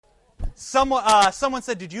Someone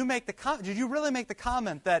said, did you really make the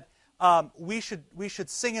comment that we should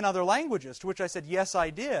sing in other languages? To which I said, yes, I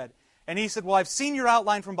did. And he said, well, I've seen your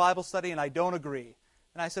outline from Bible study, and I don't agree.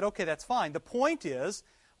 And I said, okay, that's fine. The point is,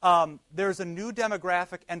 there's a new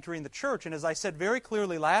demographic entering the church, and as I said very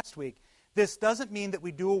clearly last week, this doesn't mean that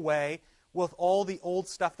we do away with all the old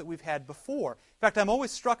stuff that we've had before. In fact, I'm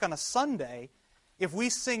always struck on a Sunday if we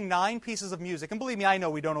sing 9 pieces of music, and believe me, I know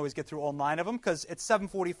we don't always get through all 9 of them, because at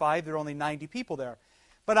 7:45 there are only 90 people there.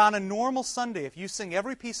 But on a normal Sunday, if you sing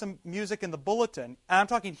every piece of music in the bulletin, and I'm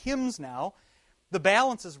talking hymns now, the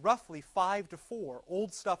balance is roughly 5 to 4,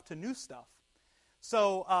 old stuff to new stuff.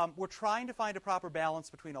 So we're trying to find a proper balance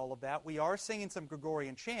between all of that. We are singing some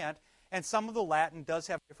Gregorian chant, and some of the Latin does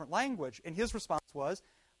have a different language. And his response was,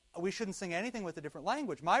 we shouldn't sing anything with a different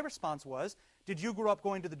language. My response was, did you grow up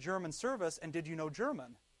going to the German service, and did you know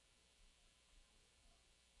German?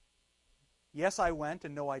 Yes, I went,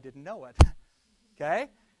 and no, I didn't know it. Okay?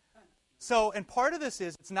 So, and part of this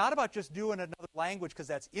is, it's not about just doing another language because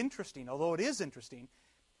that's interesting, although it is interesting.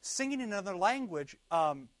 Singing in another language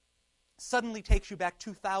suddenly takes you back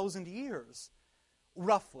 2,000 years,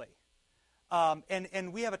 roughly.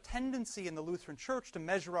 And we have a tendency in the Lutheran Church to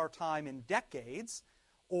measure our time in decades,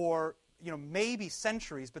 or maybe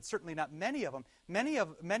centuries, but certainly not many of them. Many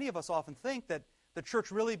of us often think that the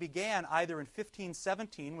church really began either in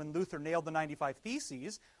 1517 when Luther nailed the 95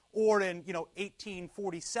 Theses, or in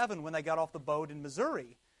 1847 when they got off the boat in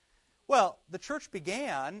Missouri. Well, the church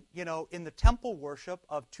began in the temple worship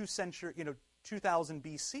of 2000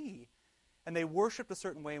 BC, and they worshipped a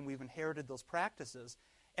certain way, and we've inherited those practices.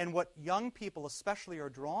 And what young people especially are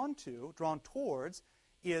drawn towards,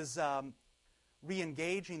 is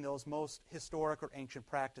re-engaging those most historic or ancient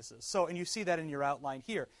practices. So, and you see that in your outline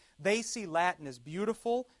here. They see Latin as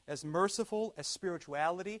beautiful, as merciful, as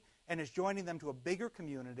spirituality, and as joining them to a bigger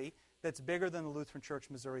community that's bigger than the Lutheran Church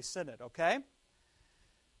Missouri Synod, okay?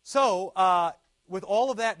 So, with all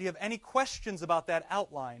of that, do you have any questions about that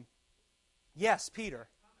outline? Yes, Peter.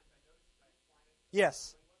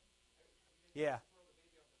 Yes. Yeah.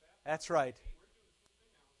 That's right.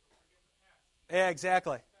 Yeah,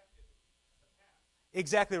 exactly.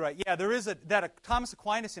 Exactly right. Yeah, there is that Thomas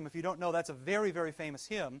Aquinas hymn, if you don't know, that's a very, very famous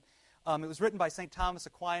hymn. It was written by St. Thomas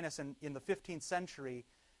Aquinas in the 15th century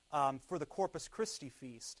for the Corpus Christi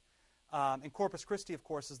feast. And Corpus Christi, of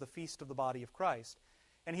course, is the feast of the body of Christ.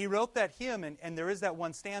 And he wrote that hymn, and there is that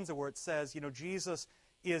one stanza where it says, Jesus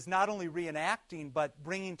is not only reenacting, but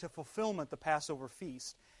bringing to fulfillment the Passover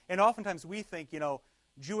feast. And oftentimes we think,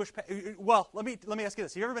 Jewish... Well, let me ask you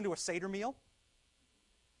this. Have you ever been to a Seder meal?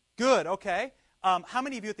 Good, okay. How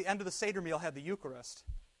many of you at the end of the Seder meal had the Eucharist?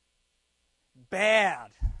 Bad.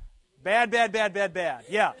 Bad.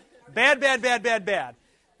 Yeah. Bad.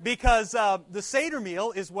 Because the Seder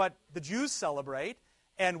meal is what the Jews celebrate,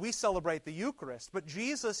 and we celebrate the Eucharist. But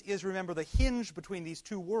Jesus is, remember, the hinge between these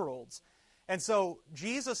two worlds. And so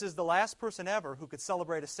Jesus is the last person ever who could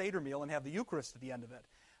celebrate a Seder meal and have the Eucharist at the end of it.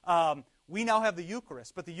 We now have the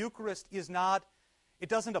Eucharist, but the Eucharist it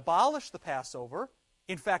doesn't abolish the Passover.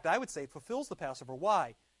 In fact, I would say it fulfills the Passover.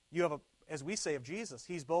 Why? You have, as we say of Jesus,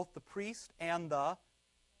 he's both the priest and the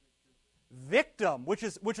victim, which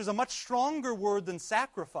is a much stronger word than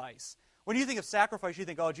sacrifice. When you think of sacrifice, you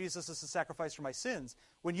think, oh, Jesus is the sacrifice for my sins.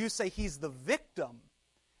 When you say he's the victim,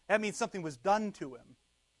 that means something was done to him.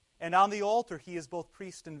 And on the altar, he is both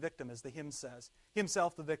priest and victim, as the hymn says.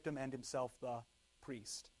 Himself the victim and himself the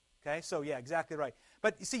priest. Okay, so yeah, exactly right.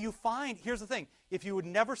 But you see, here's the thing, if you would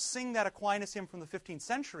never sing that Aquinas hymn from the 15th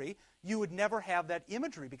century, you would never have that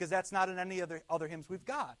imagery, because that's not in any other hymns we've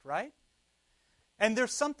got, right? And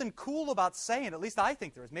there's something cool about saying, at least I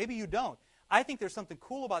think there is, maybe you don't, I think there's something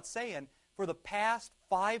cool about saying, for the past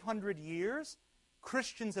 500 years,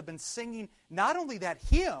 Christians have been singing not only that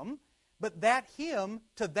hymn, but that hymn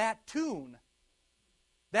to that tune.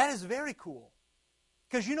 That is very cool.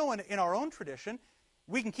 Because in our own tradition,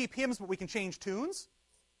 we can keep hymns, but we can change tunes.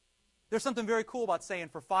 There's something very cool about saying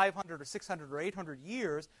for 500 or 600 or 800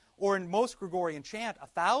 years, or in most Gregorian chant,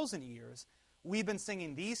 1,000 years, we've been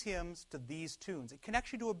singing these hymns to these tunes. It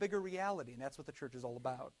connects you to a bigger reality, and that's what the church is all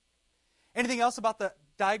about. Anything else about the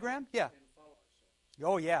diagram? Yeah.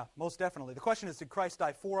 Oh, yeah, most definitely. The question is, did Christ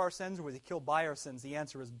die for our sins, or was he killed by our sins? The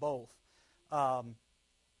answer is both.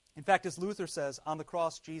 In fact, as Luther says, on the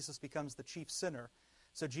cross, Jesus becomes the chief sinner.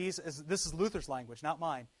 So this is Luther's language, not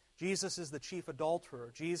mine. Jesus is the chief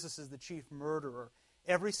adulterer. Jesus is the chief murderer.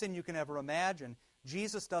 Every sin you can ever imagine,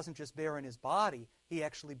 Jesus doesn't just bear in his body. He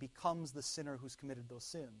actually becomes the sinner who's committed those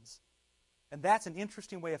sins. And that's an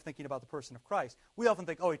interesting way of thinking about the person of Christ. We often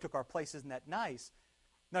think, oh, he took our place. Isn't that nice?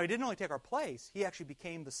 No, he didn't only take our place. He actually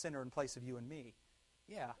became the sinner in place of you and me.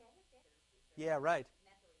 Yeah. Yeah, right.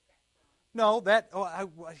 No,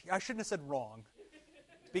 I shouldn't have said wrong,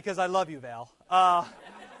 because I love you, Val.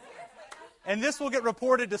 And this will get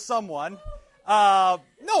reported to someone. No,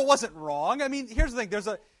 it wasn't wrong. I mean, here's the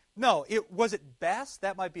thing. Was it best?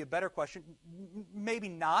 That might be a better question. Maybe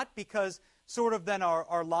not, because sort of then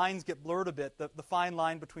our lines get blurred a bit. The fine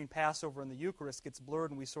line between Passover and the Eucharist gets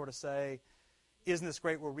blurred, and we sort of say, isn't this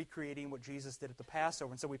great? We're recreating what Jesus did at the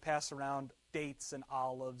Passover. And so we pass around dates and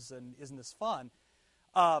olives, and isn't this fun?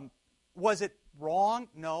 Was it wrong?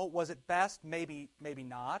 No. Was it best? Maybe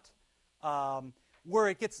not. Where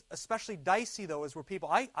it gets especially dicey, though, is where people.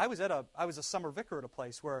 I was a summer vicar at a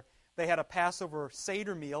place where they had a Passover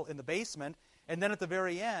Seder meal in the basement, and then at the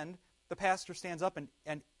very end, the pastor stands up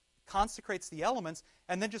and consecrates the elements,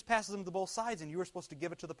 and then just passes them to both sides, and you were supposed to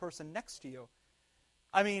give it to the person next to you.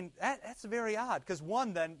 I mean, that's very odd, because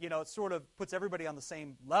one, then, it sort of puts everybody on the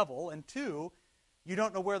same level, and two, you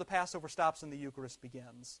don't know where the Passover stops and the Eucharist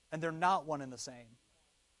begins, and they're not one and the same.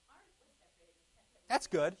 That's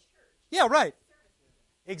good. Yeah, right.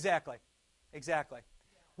 Exactly.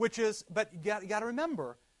 But you got to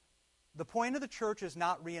remember, the point of the church is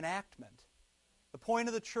not reenactment. The point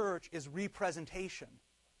of the church is representation,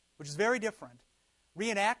 which is very different.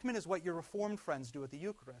 Reenactment is what your Reformed friends do at the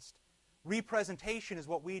Eucharist. Representation is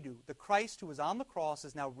what we do. The Christ who was on the cross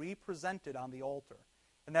is now represented on the altar.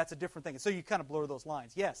 And that's a different thing. So you kind of blur those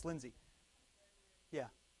lines. Yes, Lindsay. Yeah.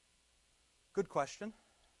 Good question.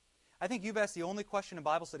 I think you've asked the only question in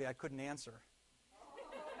Bible study I couldn't answer.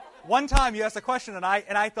 One time you asked a question, and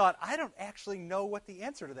I thought, I don't actually know what the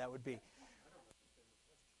answer to that would be.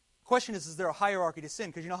 Question is there a hierarchy to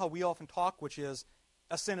sin? Because you know how we often talk, which is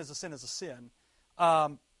a sin is a sin is a sin.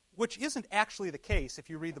 Which isn't actually the case if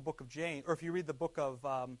you read the book of James, or if you read the book of,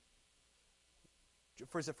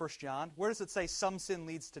 is it 1 John? Where does it say some sin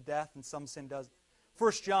leads to death and some sin does?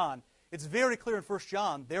 1 John. It's very clear in 1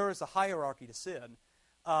 John there is a hierarchy to sin.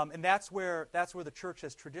 And that's where the church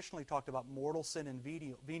has traditionally talked about mortal sin and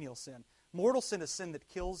venial sin. Mortal sin is sin that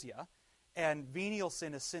kills you, and venial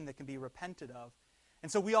sin is sin that can be repented of.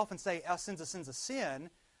 And so we often say, sin's a sin,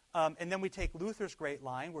 and then we take Luther's great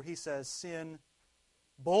line where he says, sin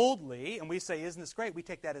boldly, and we say, isn't this great? We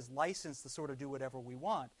take that as license to sort of do whatever we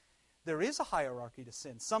want. There is a hierarchy to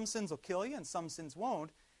sin. Some sins will kill you, and some sins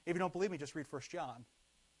won't. If you don't believe me, just read 1 John.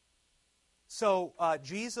 So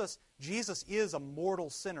Jesus is a mortal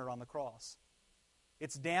sinner on the cross.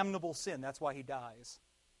 It's damnable sin. That's why he dies.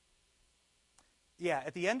 Yeah,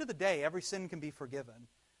 at the end of the day, every sin can be forgiven,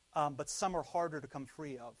 but some are harder to come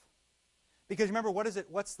free of. Because remember,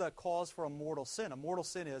 what's the cause for a mortal sin? A mortal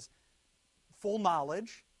sin is full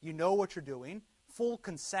knowledge, you know what you're doing, full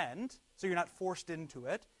consent, so you're not forced into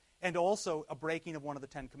it, and also a breaking of one of the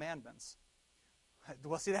 10 Commandments.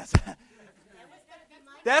 Well, see, that's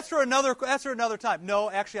for another time.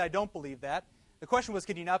 No, actually, I don't believe that. The question was,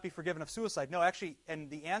 can you not be forgiven of suicide? No, actually,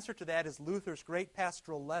 and the answer to that is Luther's great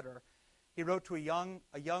pastoral letter. He wrote to a young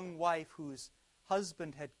wife whose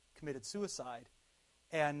husband had committed suicide.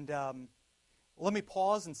 And let me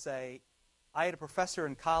pause and say, I had a professor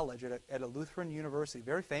in college at a Lutheran university,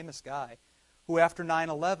 very famous guy, who after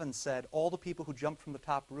 9/11 said all the people who jumped from the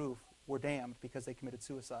top roof were damned because they committed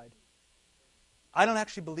suicide. I don't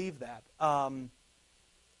actually believe that.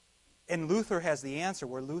 And Luther has the answer,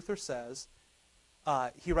 where Luther says,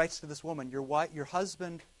 he writes to this woman, your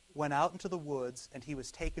husband went out into the woods and he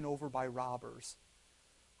was taken over by robbers,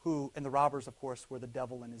 and the robbers, of course, were the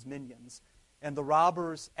devil and his minions. And the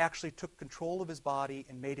robbers actually took control of his body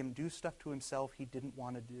and made him do stuff to himself he didn't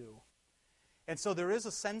want to do. And so there is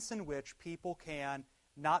a sense in which people can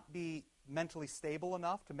not be mentally stable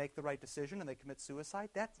enough to make the right decision and they commit suicide.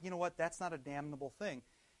 That's not a damnable thing.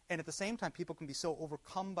 And at the same time, people can be so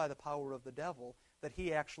overcome by the power of the devil that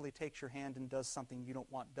he actually takes your hand and does something you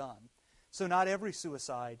don't want done. So not every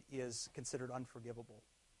suicide is considered unforgivable.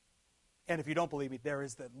 And if you don't believe me, there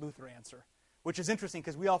is the Luther answer, which is interesting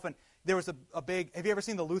because there was a big, have you ever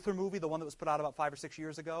seen the Luther movie, the one that was put out about 5 or 6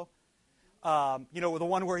 years ago? The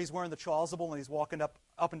one where he's wearing the chasuble and he's walking up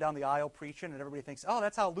and down the aisle preaching, and everybody thinks, oh,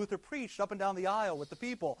 that's how Luther preached, up and down the aisle with the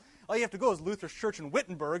people. All you have to go is Luther's church in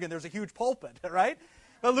Wittenberg, and there's a huge pulpit, right?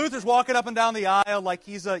 But Luther's walking up and down the aisle like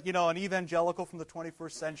he's an evangelical from the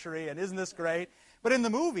 21st century, and isn't this great? But in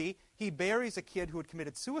the movie, he buries a kid who had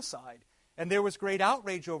committed suicide. And there was great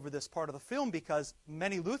outrage over this part of the film because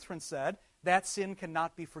many Lutherans said that sin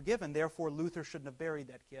cannot be forgiven, therefore Luther shouldn't have buried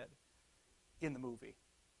that kid in the movie.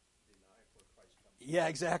 Yeah,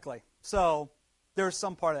 exactly. So there's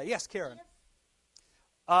some part of that. Yes, Karen.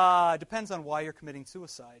 Depends on why you're committing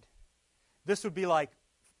suicide. This would be like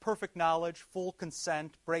perfect knowledge, full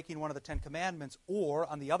consent, breaking one of the 10 Commandments, or,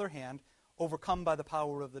 on the other hand, overcome by the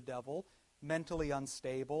power of the devil, mentally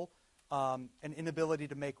unstable, an inability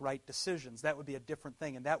to make right decisions. That would be a different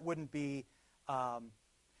thing, and that wouldn't be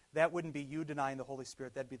you denying the Holy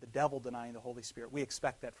Spirit. That'd be the devil denying the Holy Spirit. We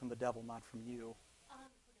expect that from the devil, not from you.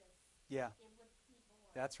 Yeah,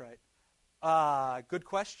 that's right. Good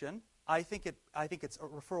question. I think it's a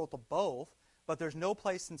referral to both, but there's no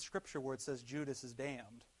place in Scripture where it says Judas is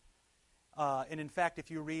damned. And in fact,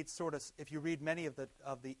 if you read many of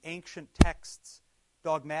the ancient texts,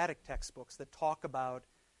 dogmatic textbooks that talk about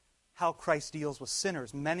how Christ deals with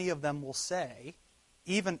sinners, many of them will say,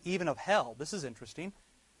 even of hell, this is interesting,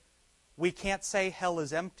 we can't say hell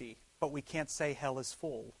is empty, but we can't say hell is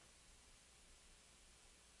full.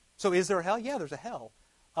 So is there a hell? Yeah, there's a hell.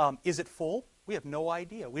 Is it full? We have no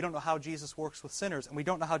idea. We don't know how Jesus works with sinners, and we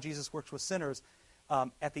don't know how Jesus works with sinners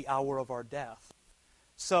at the hour of our death.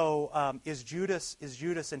 So is Judas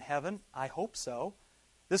in heaven? I hope so.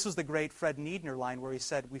 This was the great Fred Niedner line where he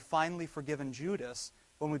said, "We've finally forgiven Judas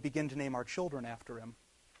when we begin to name our children after him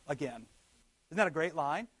again." Isn't that a great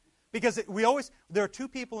line? Because there are two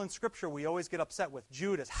people in Scripture we always get upset with.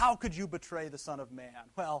 Judas, how could you betray the Son of Man?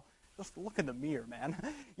 Well, just look in the mirror, man.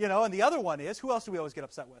 And the other one is, who else do we always get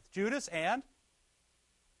upset with? Judas and,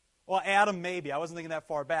 well, Adam maybe. I wasn't thinking that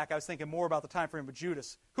far back. I was thinking more about the time frame of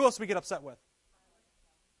Judas. Who else do we get upset with?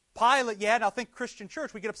 Pilate, yeah. Now think Christian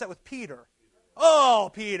church. We get upset with Peter. Oh,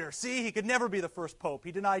 Peter. See, he could never be the first pope.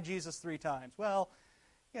 He denied Jesus 3 times. Well,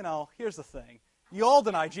 here's the thing. You all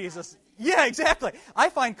deny Jesus. Yeah, exactly. I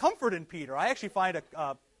find comfort in Peter. I actually find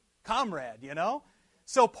a comrade,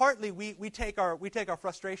 So partly we take our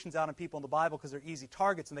frustrations out on people in the Bible because they're easy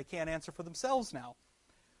targets and they can't answer for themselves now.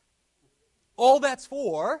 All that's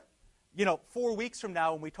for, 4 weeks from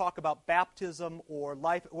now when we talk about baptism or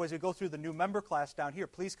life, or as we go through the new member class down here,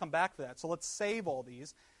 please come back for that. So let's save all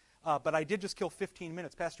these. But I did just kill 15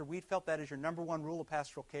 minutes. Pastor Wiedfelt, that is your number one rule of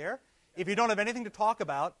pastoral care. If you don't have anything to talk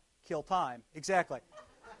about, kill time. Exactly.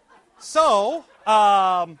 So,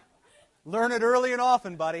 learn it early and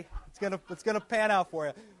often, buddy. It's gonna pan out for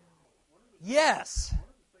you. Yes.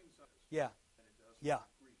 Yeah. Yeah.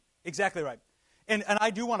 Exactly right. And I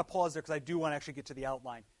do want to pause there because I do want to actually get to the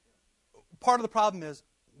outline. Part of the problem is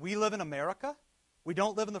we live in America. We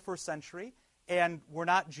don't live in the first century. And we're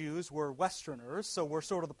not Jews. We're Westerners. So we're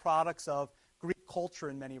sort of the products of Greek culture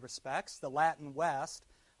in many respects, the Latin West.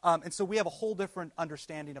 And so we have a whole different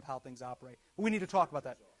understanding of how things operate. We need to talk about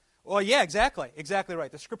that. Well, yeah, exactly. Exactly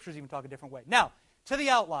right. The Scriptures even talk a different way. Now, to the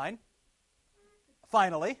outline,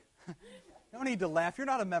 finally. No need to laugh. You're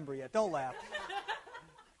not a member yet. Don't laugh.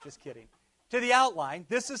 Just kidding. To the outline,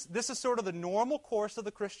 this is sort of the normal course of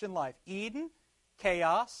the Christian life. Eden,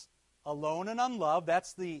 chaos, alone and unloved.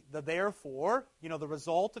 That's the therefore, the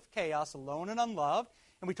result of chaos, alone and unloved.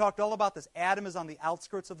 And we talked all about this. Adam is on the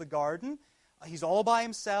outskirts of the garden. He's all by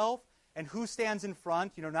himself. And who stands in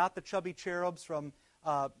front? Not the chubby cherubs from,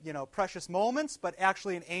 Precious Moments, but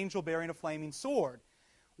actually an angel bearing a flaming sword.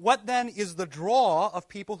 What then is the draw of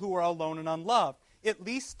people who are alone and unloved? At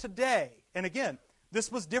least today. And again,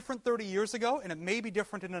 this was different 30 years ago, and it may be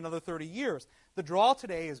different in another 30 years. The draw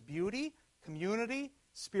today is beauty, community,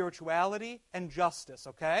 spirituality, and justice,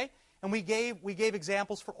 okay? And we gave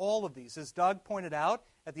examples for all of these. As Doug pointed out,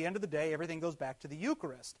 at the end of the day, everything goes back to the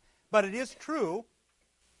Eucharist. But it is true,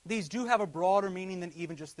 these do have a broader meaning than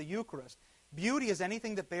even just the Eucharist. Beauty is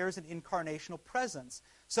anything that bears an incarnational presence.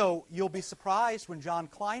 So you'll be surprised when John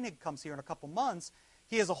Kleinig comes here in a couple months.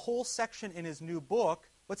 He has a whole section in his new book.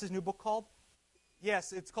 What's his new book called?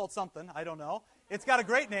 Yes, it's called something. I don't know. It's got a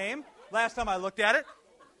great name. Last time I looked at it.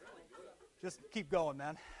 Just keep going,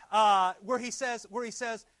 man. Where he says,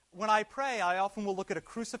 when I pray, I often will look at a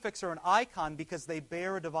crucifix or an icon because they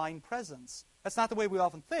bear a divine presence. That's not the way we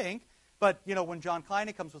often think. But, when John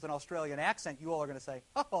Kleinig comes with an Australian accent, you all are going to say,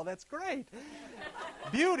 oh, that's great.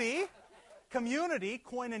 Beauty, community,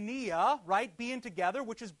 koinonia, right, being together,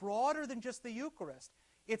 which is broader than just the Eucharist.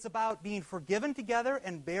 It's about being forgiven together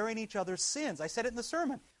and bearing each other's sins. I said it in the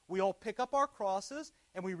sermon. We all pick up our crosses,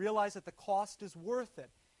 and we realize that the cost is worth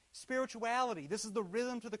it. Spirituality, this is the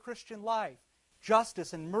rhythm to the Christian life.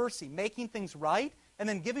 Justice and mercy, making things right, and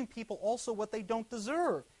then giving people also what they don't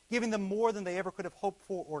deserve, giving them more than they ever could have hoped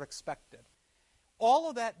for or expected. All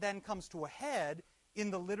of that then comes to a head in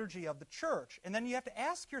the liturgy of the church. And then you have to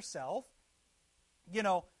ask yourself,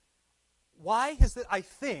 why has this, I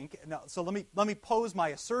think, so let me pose my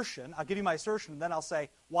assertion. I'll give you my assertion, and then I'll say,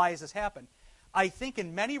 why has this happened? I think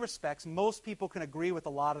in many respects, most people can agree with a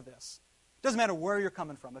lot of this. It doesn't matter where you're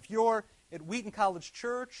coming from. If you're at Wheaton College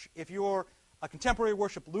Church, if you're a contemporary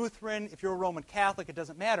worship Lutheran, if you're a Roman Catholic, it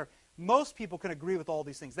doesn't matter. Most people can agree with all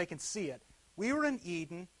these things. They can see it. We were in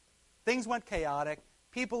Eden. Things went chaotic.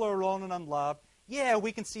 People are alone and unloved. Yeah,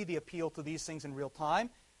 we can see the appeal to these things in real time.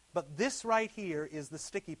 But this right here is the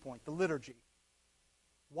sticky point, the liturgy.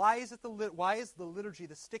 Why is the liturgy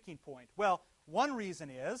the sticking point? Well, one reason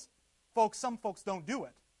is some folks don't do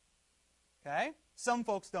it. Okay? Some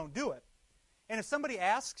folks don't do it. And if somebody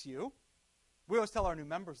asks you, we always tell our new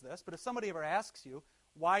members this, but if somebody ever asks you,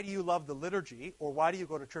 why do you love the liturgy, or why do you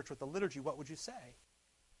go to church with the liturgy, what would you say?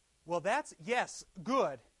 Well, yes,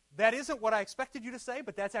 good. That isn't what I expected you to say,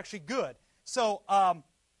 but that's actually good. So,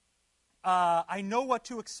 I know what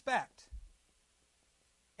to expect.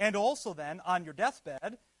 And also then, on your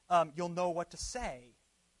deathbed, you'll know what to say.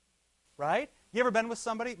 Right? You ever been with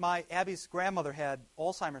somebody? Abby's grandmother had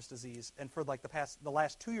Alzheimer's disease, and for like the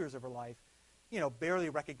last 2 years of her life, barely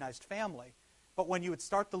recognized family. But when you would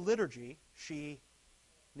start the liturgy, she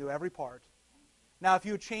knew every part. Now, if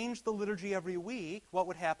you would change the liturgy every week, what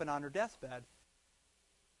would happen on her deathbed?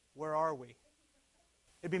 Where are we?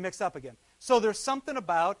 It'd be mixed up again. So there's something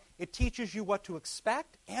about it teaches you what to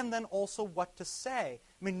expect and then also what to say.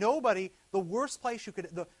 I mean, the worst place you could,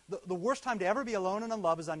 the worst time to ever be alone and in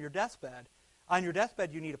love is on your deathbed. On your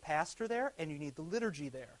deathbed, you need a pastor there and you need the liturgy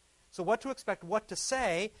there. So what to expect, what to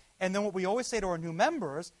say, and then what we always say to our new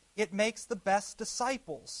members, it makes the best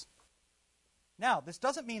disciples. Now, this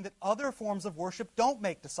doesn't mean that other forms of worship don't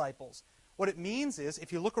make disciples. What it means is,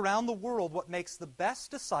 if you look around the world, what makes the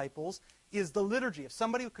best disciples is the liturgy. If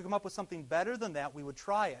somebody could come up with something better than that, we would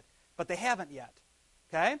try it. But they haven't yet.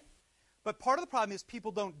 Okay? But part of the problem is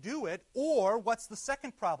people don't do it, or what's the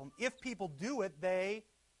second problem? If people do it, they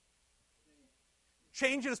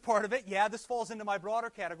change it as part of it. Yeah, this falls into my broader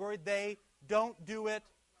category. They don't do it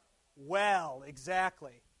well.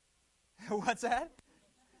 Exactly. What's that?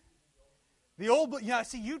 The old,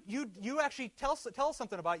 see, you actually tell us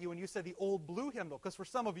something about you when you said the old blue hymnal, because for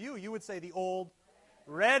some of you, you would say the old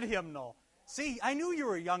red hymnal. See, I knew you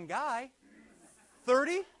were a young guy.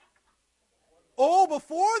 30? Oh,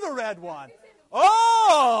 before the red one.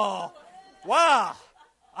 Oh, wow.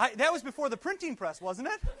 That was before the printing press, wasn't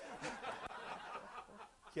it?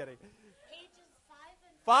 Kidding. Pages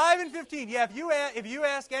 5 and 15. Yeah, if you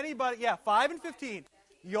ask anybody, yeah, 5 and 15.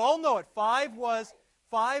 You all know it. 5 was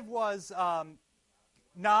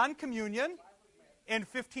non-communion, and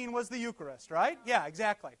 15 was the Eucharist, right? Yeah,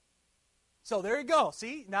 exactly. So there you go.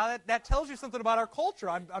 See, now that tells you something about our culture.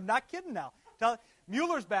 I'm not kidding now.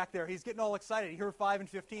 Mueller's back there. He's getting all excited. He heard 5 and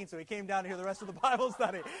 15, so he came down to hear the rest of the Bible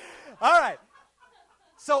study. All right.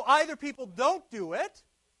 So either people don't do it,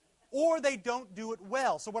 or they don't do it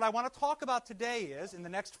well. So what I want to talk about today is, in the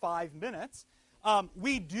next 5 minutes,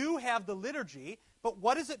 we do have the liturgy, but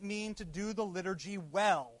what does it mean to do the liturgy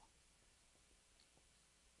well?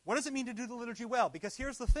 What does it mean to do the liturgy well? Because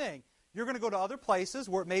here's the thing. You're going to go to other places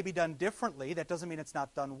where it may be done differently. That doesn't mean it's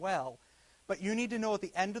not done well. But you need to know at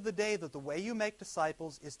the end of the day that the way you make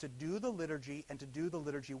disciples is to do the liturgy and to do the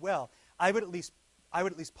liturgy well. I would at least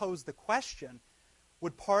pose the question,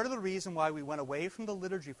 would part of the reason why we went away from the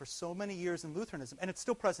liturgy for so many years in Lutheranism, and it's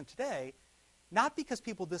still present today, not because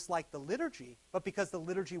people disliked the liturgy, but because the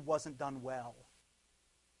liturgy wasn't done well?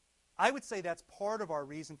 I would say that's part of our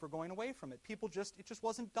reason for going away from it. It just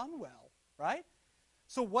wasn't done well, right?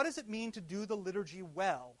 So what does it mean to do the liturgy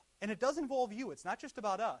well? And it does involve you. It's not just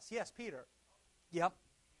about us. Yes, Peter. Yep.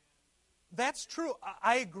 That's true.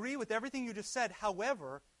 I agree with everything you just said.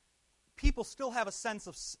 However, people still have a sense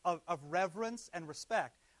of reverence and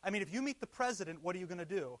respect. I mean, if you meet the president, what are you going to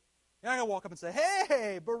do? You're not going to walk up and say,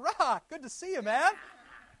 "Hey, Barack, good to see you, man."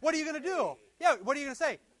 What are you going to do? Yeah, what are you going to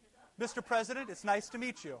say? "Mr. President, it's nice to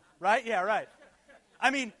meet you." Right? Yeah, right.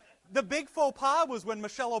 I mean, the big faux pas was when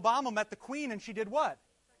Michelle Obama met the Queen and she did what?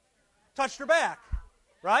 Touched her back.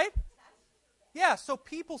 Right? Yeah, so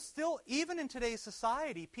people still, even in today's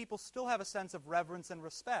society, people still have a sense of reverence and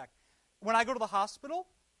respect. When I go to the hospital,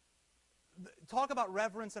 talk about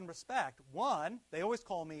reverence and respect. One, they always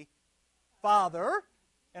call me Father,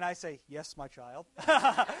 and I say, "Yes, my child."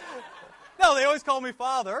 No, they always call me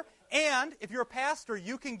Father. And if you're a pastor,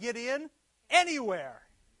 you can get in anywhere.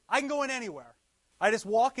 I can go in anywhere. I just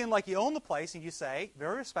walk in like you own the place, and you say,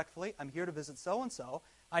 very respectfully, "I'm here to visit so-and-so.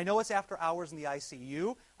 I know it's after hours in the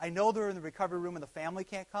ICU. I know they're in the recovery room and the family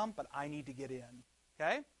can't come, but I need to get in."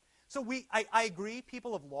 Okay? So I agree,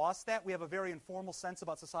 people have lost that. We have a very informal sense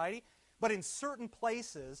about society. But in certain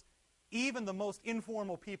places, even the most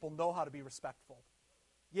informal people know how to be respectful.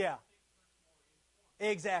 Yeah.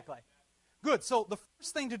 Exactly. Good. So the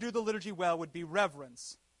first thing to do the liturgy well would be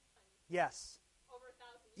reverence. Yes. Over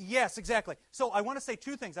 1,000 Yes, exactly. So I want to say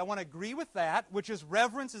two things. I want to agree with that, which is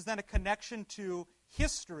reverence is then a connection to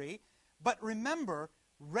history. But remember,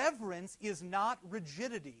 reverence is not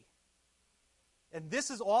rigidity. And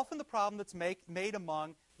this is often the problem that's made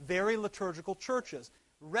among very liturgical churches.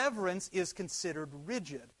 Reverence is considered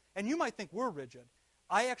rigid. And you might think we're rigid.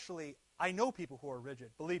 I know people who are rigid.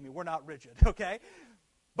 Believe me, we're not rigid, okay?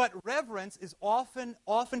 But reverence is often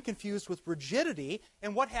confused with rigidity.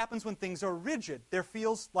 And what happens when things are rigid? There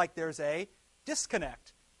feels like there's a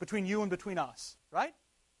disconnect between you and between us, right?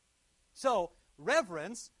 So,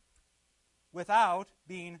 reverence without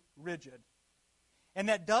being rigid. And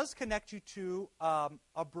that does connect you to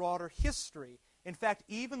a broader history. In fact,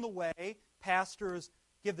 even the way pastors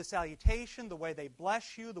give the salutation, the way they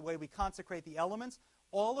bless you, the way we consecrate the elements,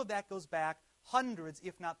 all of that goes back hundreds,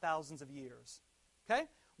 if not thousands of years. Okay?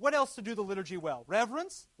 What else to do the liturgy well?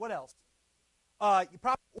 Reverence. What else?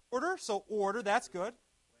 Proper order. So order, that's good.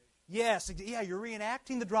 Yes, yeah, you're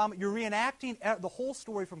reenacting the drama. You're reenacting the whole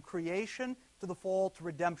story from creation to the fall to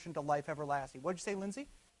redemption to life everlasting. What did you say, Lindsay?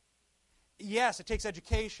 Yes, it takes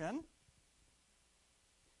education.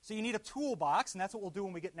 So you need a toolbox, and that's what we'll do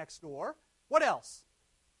when we get next door. What else?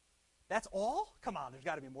 That's all? Come on, there's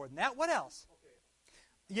got to be more than that. What else?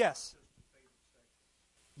 Yes.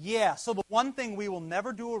 Yeah, so the one thing we will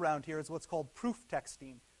never do around here is what's called proof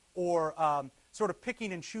texting, or sort of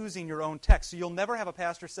picking and choosing your own text. So you'll never have a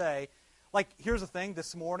pastor say, like, here's the thing,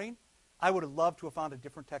 this morning, I would have loved to have found a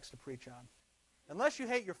different text to preach on. Unless you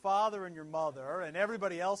hate your father and your mother and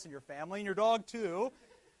everybody else in your family and your dog too.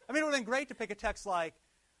 I mean, it would have been great to pick a text like,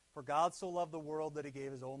 for God so loved the world that he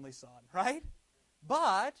gave his only son, right?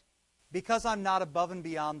 But because I'm not above and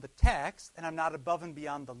beyond the text, and I'm not above and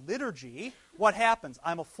beyond the liturgy, what happens?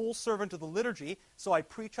 I'm a full servant of the liturgy, so I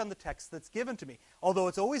preach on the text that's given to me. Although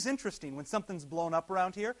it's always interesting when something's blown up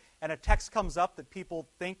around here, and a text comes up that people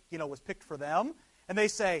think, was picked for them, and they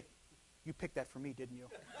say, you picked that for me, didn't you?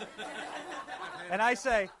 And I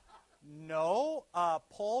say, no,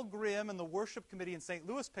 Paul Grimm and the worship committee in St.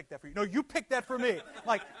 Louis picked that for you. No, you picked that for me. I'm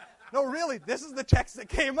like, no, really, this is the text that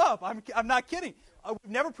came up. I'm not kidding.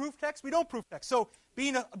 We've never proof text. We don't proof text. So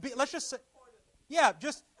let's just say,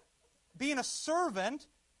 just being a servant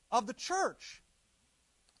of the church.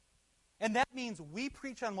 And that means we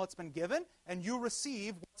preach on what's been given, and you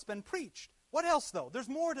receive what's been preached. What else, though? There's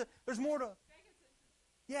more to.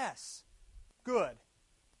 Yes. Good.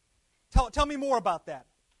 Tell me more about that.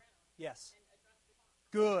 Yes.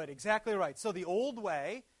 Good. Exactly right. So the old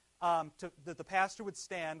way that the pastor would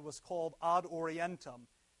stand was called ad orientem,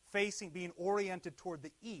 being oriented toward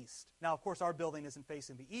the east. Now, of course, our building isn't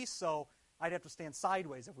facing the east, so I'd have to stand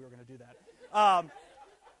sideways if we were going to do that.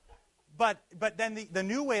 But then the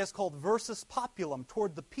new way is called versus populum,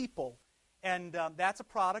 toward the people. And that's a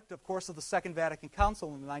product, of course, of the Second Vatican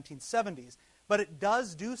Council in the 1970s. But it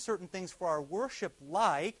does do certain things for our worship,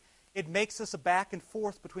 like it makes us a back and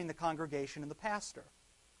forth between the congregation and the pastor.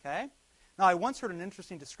 Okay? Now, I once heard an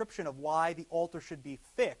interesting description of why the altar should be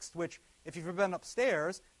fixed, which, if you've ever been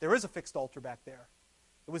upstairs, there is a fixed altar back there.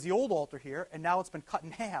 It was the old altar here, and now it's been cut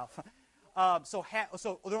in half. So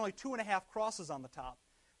there are only 2.5 crosses on the top.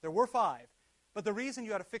 There were 5. But the reason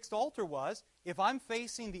you had a fixed altar was, if I'm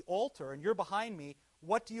facing the altar and you're behind me,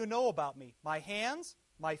 what do you know about me? My hands,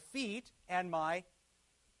 my feet, and my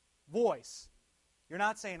voice. You're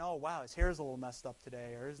not saying, oh, wow, his hair's a little messed up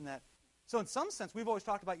today, or isn't that... So in some sense, we've always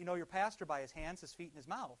talked about, your pastor by his hands, his feet, and his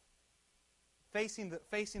mouth. Facing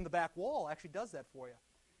the back wall actually does that for you.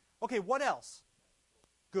 Okay, what else?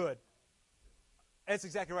 Good. That's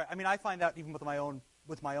exactly right. I mean, I find out even with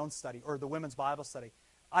my own study, or the women's Bible study.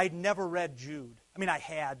 I'd never read Jude. I mean, I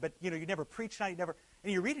had, but you never preached on it,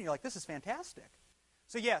 and you read it and you're like, this is fantastic.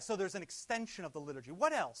 So there's an extension of the liturgy.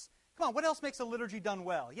 What else? Come on, what else makes a liturgy done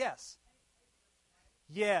well? Yes.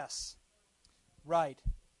 Yes. Right.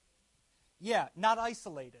 Yeah, not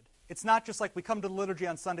isolated. It's not just like we come to the liturgy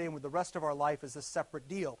on Sunday and with the rest of our life is a separate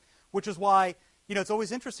deal, which is why, it's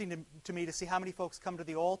always interesting to me to see how many folks come to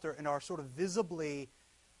the altar and are sort of visibly,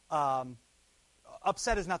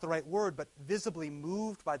 upset is not the right word, but visibly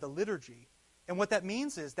moved by the liturgy. And what that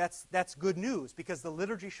means is that's good news, because the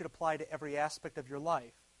liturgy should apply to every aspect of your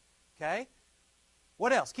life. Okay?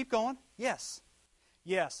 What else? Keep going. Yes.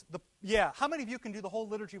 Yes. How many of you can do the whole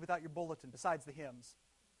liturgy without your bulletin besides the hymns?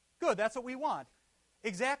 Good. That's what we want.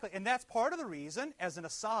 Exactly. And that's part of the reason, as an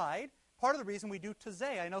aside, part of the reason we do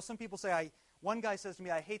Taizé. I know some people say, one guy says to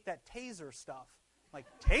me, I hate that taser stuff. I'm like,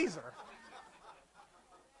 taser?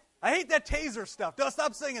 I hate that taser stuff. Don't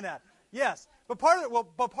stop singing that. Yes. But part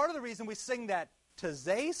of the reason we sing that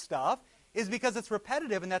Taizé stuff is because it's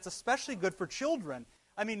repetitive, and that's especially good for children.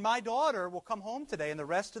 I mean, my daughter will come home today, and the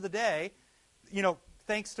rest of the day,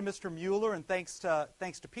 thanks to Mr. Mueller and thanks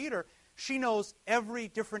to Peter, she knows every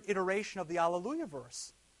different iteration of the Alleluia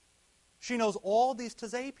verse. She knows all these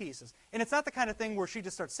Taizé pieces. And it's not the kind of thing where she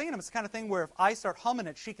just starts singing them. It's the kind of thing where if I start humming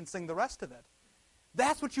it, she can sing the rest of it.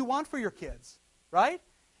 That's what you want for your kids, right?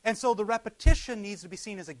 And so the repetition needs to be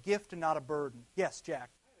seen as a gift and not a burden. Yes,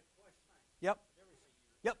 Jack? Yep.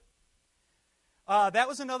 Yep. That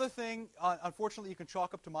was another thing, unfortunately, you can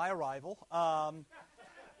chalk up to my arrival.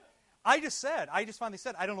 I just finally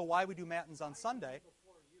said, I don't know why we do Matins on Sunday.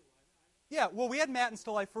 Yeah, well, we had Matins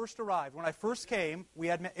till I first arrived. When I first came,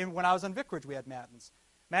 when I was on Vicarage, we had Matins.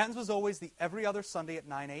 Matins was always every other Sunday at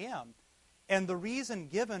 9 a.m. And the reason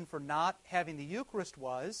given for not having the Eucharist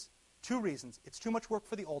was two reasons. It's too much work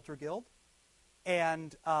for the Altar Guild,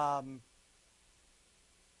 and that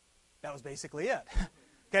was basically it.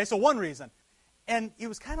 Okay, so one reason. And it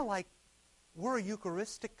was kind of like, we're a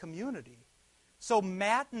Eucharistic community. So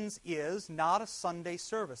Matins is not a Sunday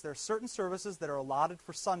service. There are certain services that are allotted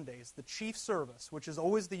for Sundays. The chief service, which is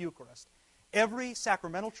always the Eucharist. Every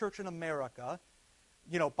sacramental church in America,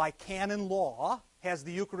 by canon law, has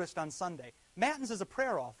the Eucharist on Sunday. Matins is a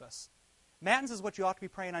prayer office. Matins is what you ought to be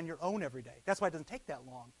praying on your own every day. That's why it doesn't take that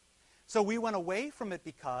long. So we went away from it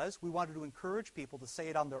because we wanted to encourage people to say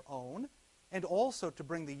it on their own and also to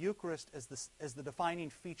bring the Eucharist as the defining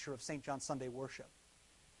feature of St. John's Sunday worship.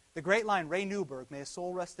 The great line, Ray Newberg, may his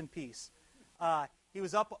soul rest in peace. He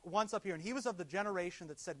was once up here, and he was of the generation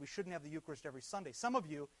that said we shouldn't have the Eucharist every Sunday. Some of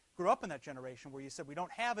you grew up in that generation where you said we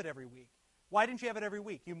don't have it every week. Why didn't you have it every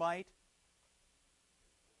week? You might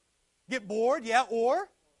get bored, yeah, or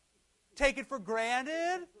take it for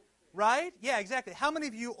granted, right? Yeah, exactly. How many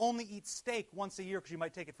of you only eat steak once a year because you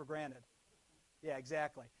might take it for granted? Yeah,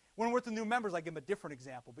 exactly. When we're with the new members, I give them a different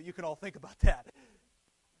example, but you can all think about that.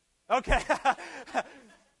 Okay.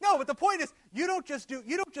 No, but the point is, you don't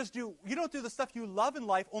do the stuff you love in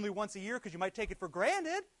life only once a year because you might take it for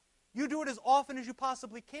granted. You do it as often as you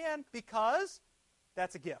possibly can because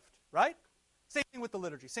that's a gift, right? Same thing with the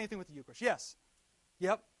liturgy. Same thing with the Eucharist. Yes.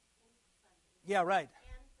 Yep. Yeah, right.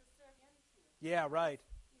 Yeah, right.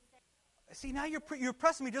 See, now you're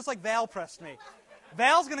pressing me just like Val pressed me.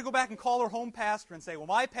 Val's going to go back and call her home pastor and say, well,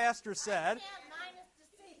 my pastor said.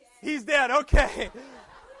 He's dead. Okay.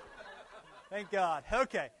 Thank God.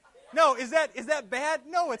 Okay. No, is that bad?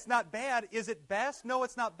 No, it's not bad. Is it best? No,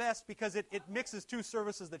 it's not best because it mixes two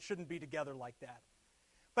services that shouldn't be together like that.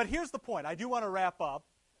 But here's the point. I do want to wrap up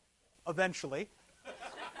eventually.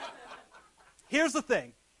 Here's the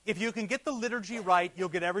thing. If you can get the liturgy right, you'll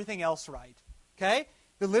get everything else right. Okay?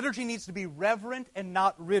 The liturgy needs to be reverent and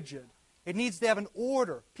not rigid. It needs to have an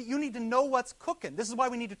order. You need to know what's cooking. This is why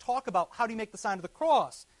we need to talk about how do you make the sign of the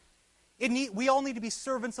cross. We all need to be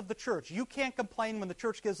servants of the church. You can't complain when the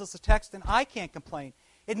church gives us a text, and I can't complain.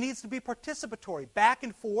 It needs to be participatory, back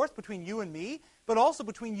and forth between you and me, but also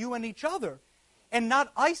between you and each other, and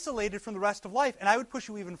not isolated from the rest of life. And I would push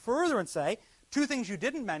you even further and say, two things you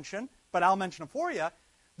didn't mention, but I'll mention them for you.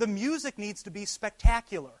 The music needs to be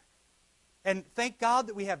spectacular. And thank God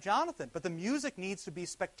that we have Jonathan, but the music needs to be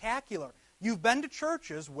spectacular. You've been to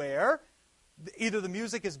churches where either the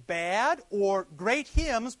music is bad or great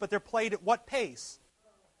hymns, but they're played at what pace?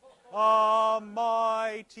 A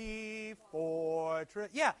mighty fortress.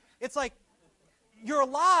 Yeah, it's like, you're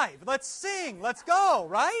alive. Let's sing. Let's go,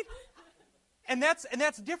 right? And that's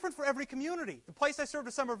different for every community. The place I served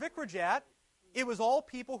a summer vicarage at, it was all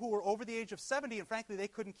people who were over the age of 70, and frankly, they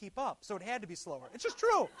couldn't keep up, so it had to be slower. It's just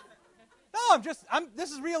true. No,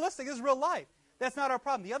 this is realistic. This is real life. That's not our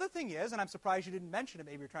problem. The other thing is, and I'm surprised you didn't mention it,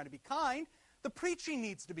 maybe you're trying to be kind, the preaching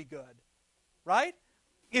needs to be good, right?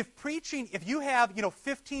 If you have,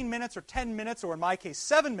 15 minutes or 10 minutes, or in my case,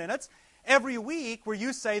 7 minutes, every week where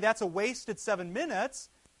you say that's a wasted 7 minutes,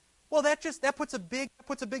 well, that puts a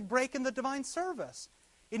big break in the divine service.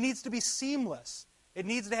 It needs to be seamless. It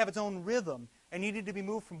needs to have its own rhythm. It needed to be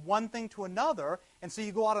moved from one thing to another, and so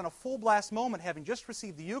you go out on a full blast moment, having just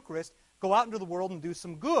received the Eucharist, go out into the world and do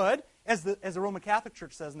some good, as the Roman Catholic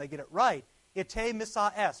Church says, and they get it right. Ite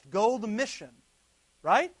missa est. Go the mission.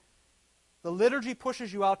 Right? The liturgy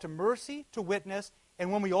pushes you out to mercy, to witness,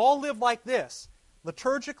 and when we all live like this,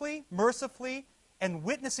 liturgically, mercifully, and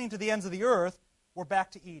witnessing to the ends of the earth, we're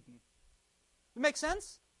back to Eden. Does it make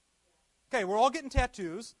sense? Okay, we're all getting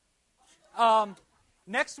tattoos.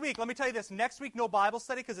 Next week, let me tell you this. Next week, no Bible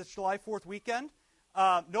study because it's July 4th weekend.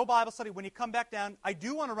 No Bible study. When you come back down, I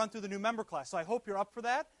do want to run through the new member class, so I hope you're up for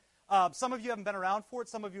that. Some of you haven't been around for it.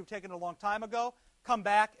 Some of you have taken it a long time ago. Come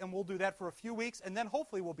back, and we'll do that for a few weeks, and then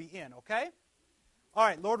hopefully we'll be in, okay? All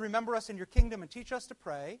right, Lord, remember us in your kingdom and teach us to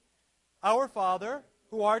pray. Our Father,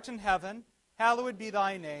 who art in heaven, hallowed be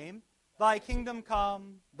thy name. Thy kingdom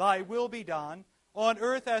come, thy will be done, on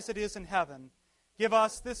earth as it is in heaven. Give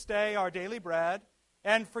us this day our daily bread,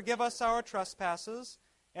 and forgive us our trespasses,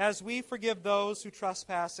 as we forgive those who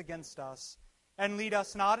trespass against us. And lead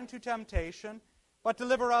us not into temptation, but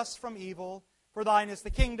deliver us from evil. For thine is the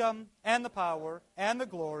kingdom, and the power, and the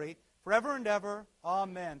glory, forever and ever.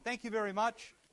 Amen. Thank you very much.